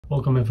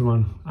Welcome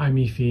everyone, I'm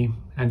Ify,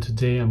 and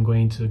today I'm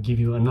going to give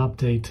you an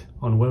update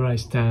on where I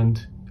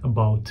stand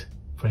about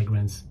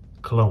fragrance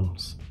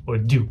colognes or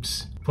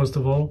dupes. First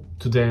of all,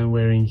 today I'm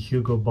wearing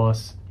Hugo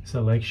Boss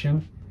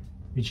Selection,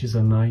 which is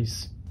a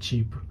nice,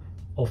 cheap,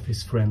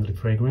 office-friendly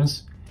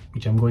fragrance,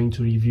 which I'm going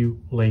to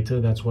review later.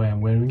 That's why I'm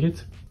wearing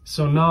it.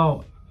 So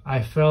now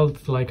I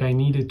felt like I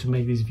needed to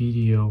make this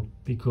video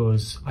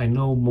because I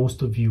know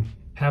most of you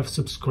have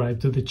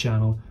subscribed to the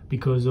channel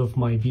because of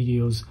my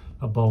videos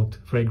about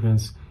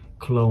fragrance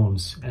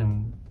clones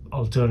and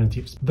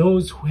alternatives.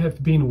 Those who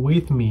have been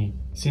with me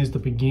since the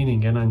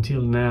beginning and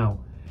until now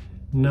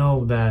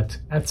know that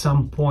at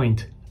some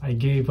point I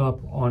gave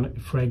up on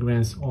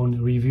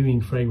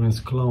reviewing fragrance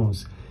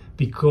clones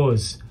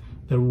because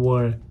there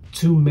were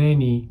too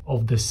many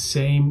of the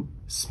same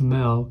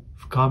smell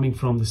coming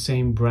from the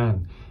same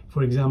brand.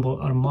 For example,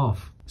 Armaf.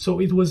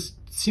 So it was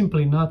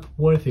simply not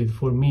worth it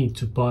for me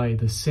to buy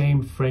the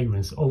same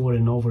fragrance over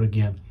and over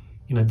again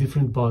in a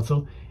different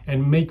bottle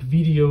and make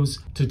videos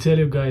to tell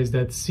you guys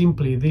that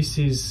simply this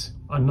is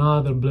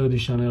another Bleu de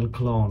Chanel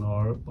clone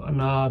or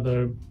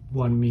another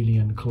 1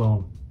 million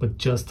clone, but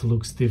just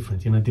looks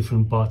different in a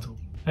different bottle.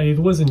 And it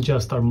wasn't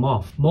just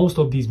Armaf. Most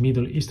of these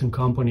Middle Eastern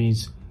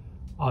companies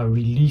are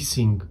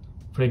releasing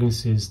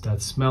fragrances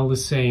that smell the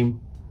same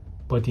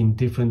but in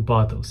different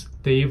bottles.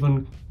 They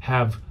even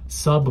have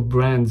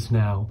sub-brands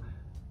now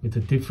with a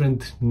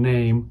different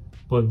name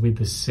but with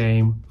the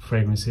same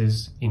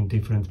fragrances in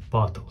different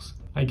bottles.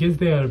 I guess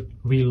they are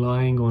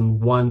relying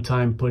on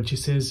one-time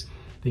purchases.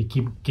 They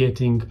keep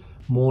getting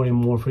more and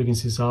more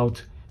fragrances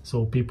out,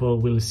 so people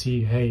will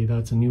see, hey,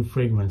 that's a new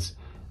fragrance.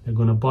 They're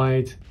gonna buy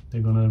it, they're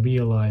gonna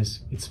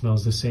realize it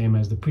smells the same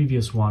as the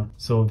previous one,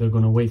 so they're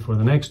gonna wait for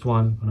the next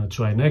one, gonna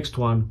try next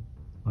one,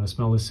 gonna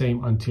smell the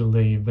same until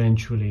they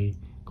eventually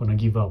gonna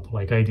give up,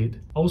 like I did.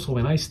 Also,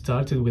 when I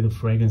started with the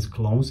fragrance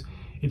clones,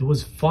 it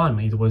was fun,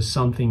 it was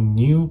something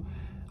new.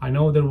 I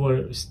know there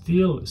were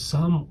still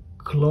some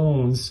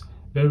clones,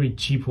 very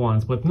cheap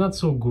ones, but not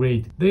so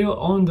great. They were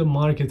on the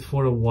market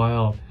for a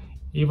while,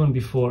 even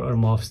before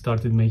Armaf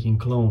started making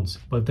clones.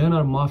 But then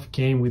Armaf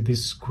came with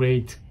this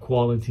great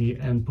quality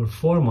and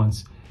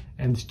performance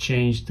and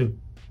changed the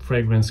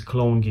fragrance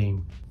clone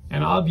game.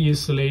 And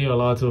obviously a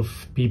lot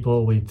of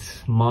people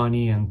with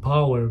money and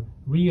power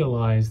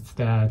realized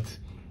that,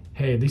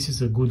 hey, this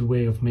is a good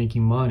way of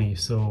making money.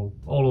 So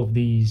all of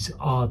these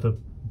other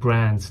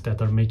brands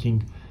that are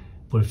making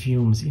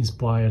perfumes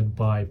inspired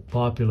by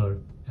popular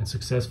and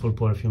successful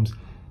perfumes,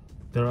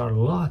 there are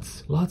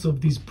lots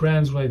of these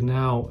brands right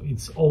now.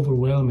 It's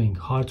overwhelming,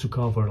 hard to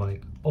cover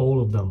like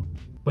all of them.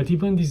 But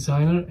even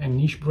designer and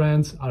niche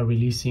brands are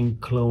releasing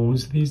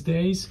clones these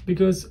days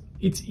because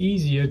it's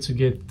easier to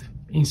get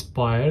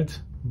inspired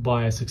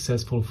by a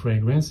successful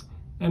fragrance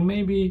and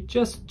maybe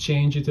just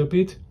change it a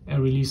bit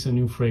and release a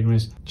new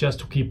fragrance just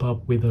to keep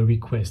up with a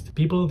request.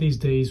 People these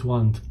days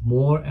want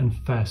more and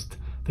fast.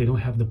 They don't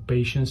have the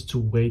patience to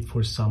wait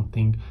for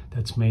something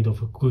that's made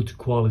of a good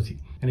quality.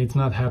 And it's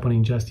not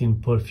happening just in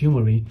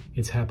perfumery,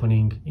 it's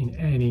happening in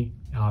any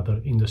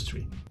other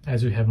industry.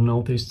 As you have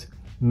noticed,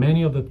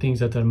 many of the things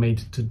that are made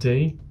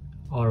today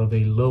are of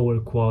a lower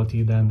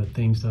quality than the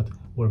things that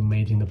were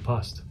made in the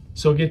past.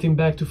 So getting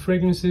back to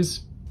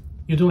fragrances,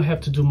 you don't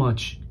have to do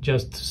much.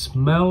 Just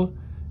smell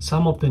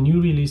some of the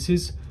new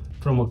releases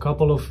from a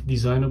couple of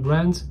designer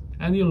brands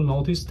and you'll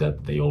notice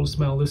that they all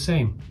smell the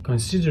same.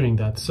 Considering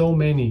that so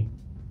many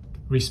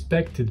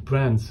respected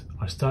brands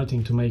are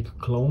starting to make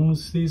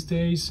clones these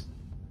days,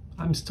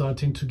 I'm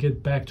starting to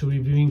get back to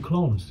reviewing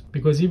clones.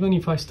 Because even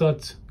if I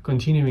start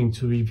continuing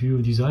to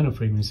review designer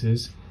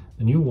fragrances,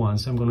 the new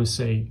ones, I'm gonna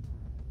say,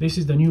 this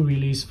is the new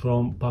release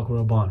from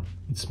Paco Rabanne.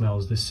 It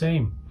smells the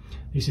same.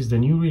 This is the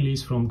new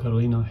release from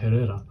Carolina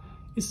Herrera.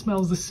 It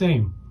smells the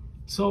same.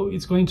 So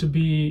it's going to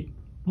be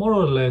more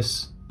or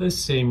less the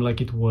same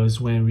like it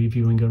was when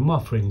reviewing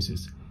Armaf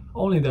fragrances.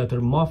 Only that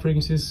Armaf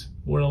fragrances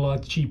were a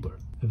lot cheaper.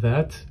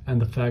 That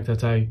and the fact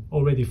that I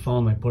already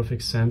found my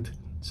perfect scent,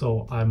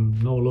 so I'm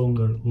no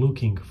longer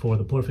looking for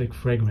the perfect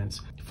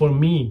fragrance. For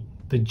me,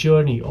 the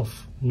journey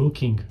of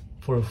looking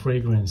for a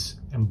fragrance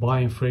and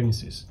buying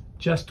fragrances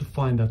just to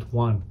find that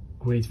one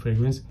great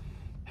fragrance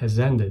has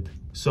ended.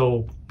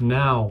 So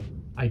now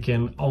I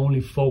can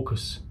only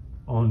focus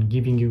on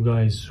giving you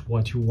guys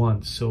what you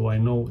want. So I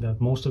know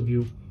that most of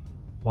you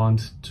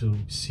want to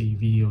see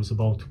videos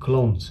about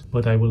clones,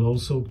 but I will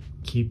also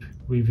keep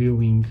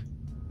reviewing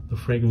the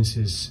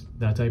fragrances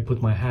that I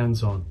put my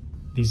hands on.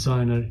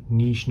 Designer,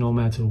 niche, no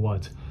matter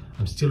what.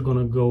 I'm still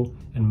gonna go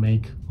and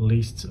make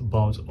lists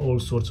about all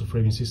sorts of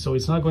fragrances, so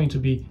it's not going to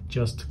be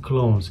just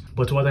clones.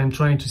 But what I'm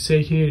trying to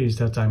say here is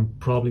that I'm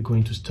probably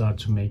going to start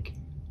to make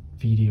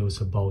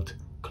videos about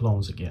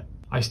clones again.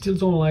 I still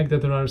don't like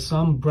that there are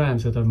some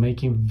brands that are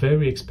making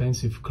very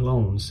expensive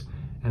clones,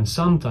 and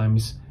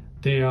sometimes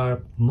they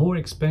are more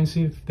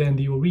expensive than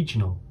the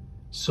original.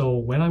 So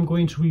when I'm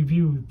going to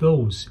review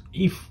those,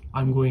 if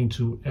I'm going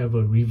to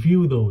ever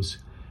review those,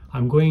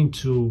 I'm going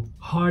to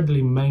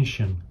hardly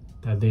mention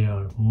that they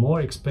are more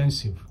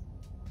expensive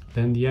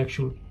than the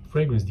actual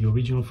fragrance, the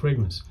original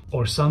fragrance,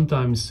 or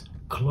sometimes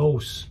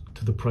close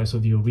to the price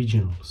of the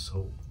original,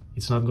 so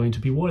it's not going to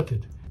be worth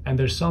it. And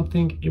there's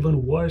something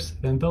even worse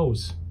than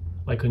those,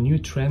 like a new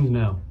trend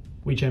now,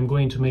 which I'm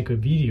going to make a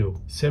video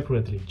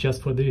separately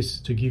just for this,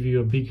 to give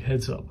you a big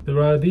heads up.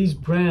 There are these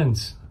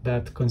brands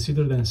that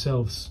consider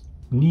themselves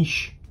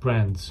niche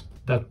brands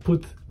that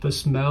put the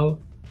smell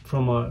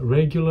from a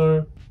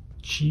regular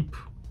cheap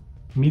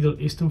Middle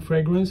Eastern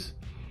fragrance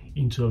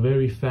into a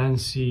very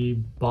fancy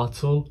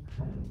bottle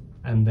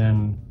and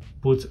then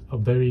put a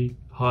very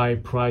high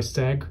price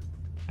tag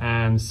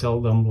and sell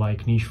them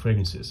like niche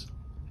fragrances.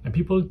 And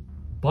people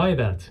buy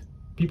that.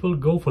 People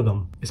go for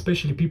them,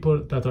 especially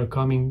people that are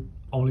coming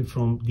only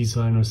from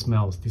designer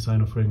smells,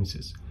 designer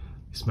fragrances.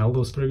 They smell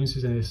those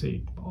fragrances and they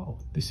say, oh,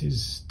 this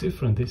is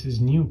different, this is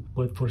new.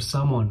 But for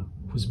someone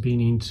who's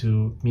been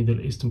into Middle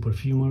Eastern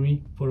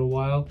perfumery for a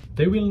while,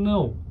 they will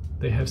know.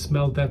 They have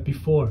smelled that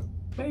before.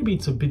 Maybe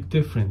it's a bit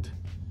different,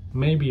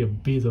 maybe a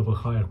bit of a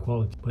higher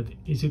quality, but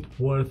is it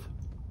worth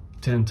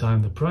 10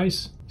 times the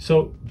price?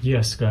 So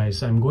yes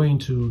guys, I'm going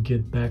to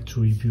get back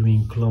to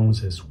reviewing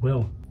colognes as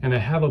well. And I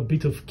have a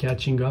bit of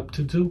catching up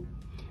to do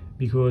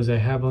because I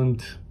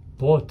haven't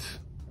bought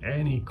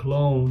any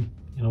cologne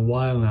in a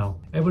while now.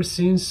 Ever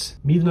since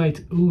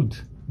Midnight Oud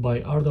by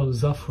Ardal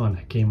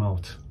Zafran came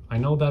out. I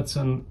know that's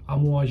an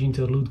Amouage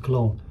interlude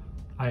cologne.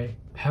 I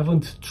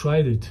haven't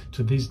tried it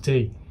to this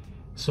day,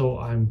 so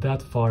I'm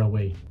that far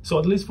away. So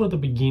at least for the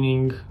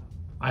beginning,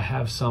 I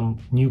have some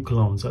new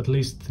colognes, at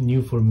least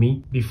new for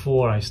me,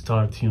 before I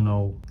start,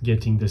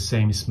 getting the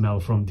same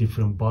smell from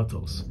different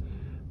bottles.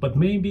 But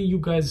maybe you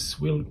guys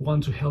will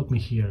want to help me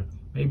here.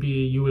 Maybe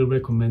you will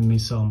recommend me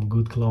some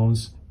good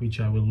colognes, which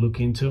I will look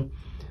into.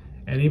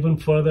 And even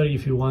further,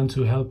 if you want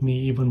to help me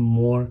even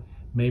more,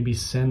 maybe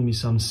send me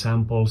some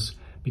samples,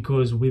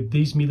 because with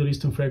these Middle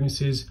Eastern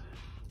fragrances,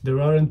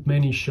 there aren't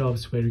many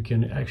shops where you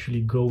can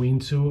actually go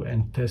into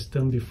and test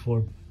them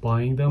before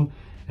buying them.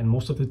 And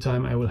most of the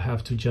time I will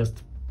have to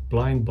just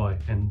blind buy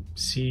and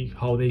see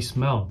how they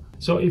smell.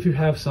 So if you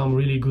have some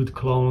really good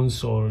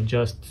colognes or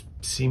just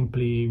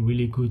simply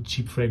really good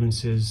cheap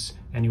fragrances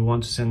and you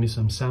want to send me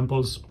some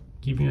samples,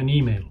 give me an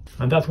email.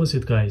 And that was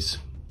it guys.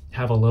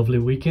 Have a lovely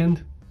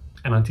weekend,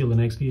 and until the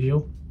next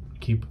video,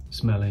 keep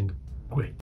smelling great.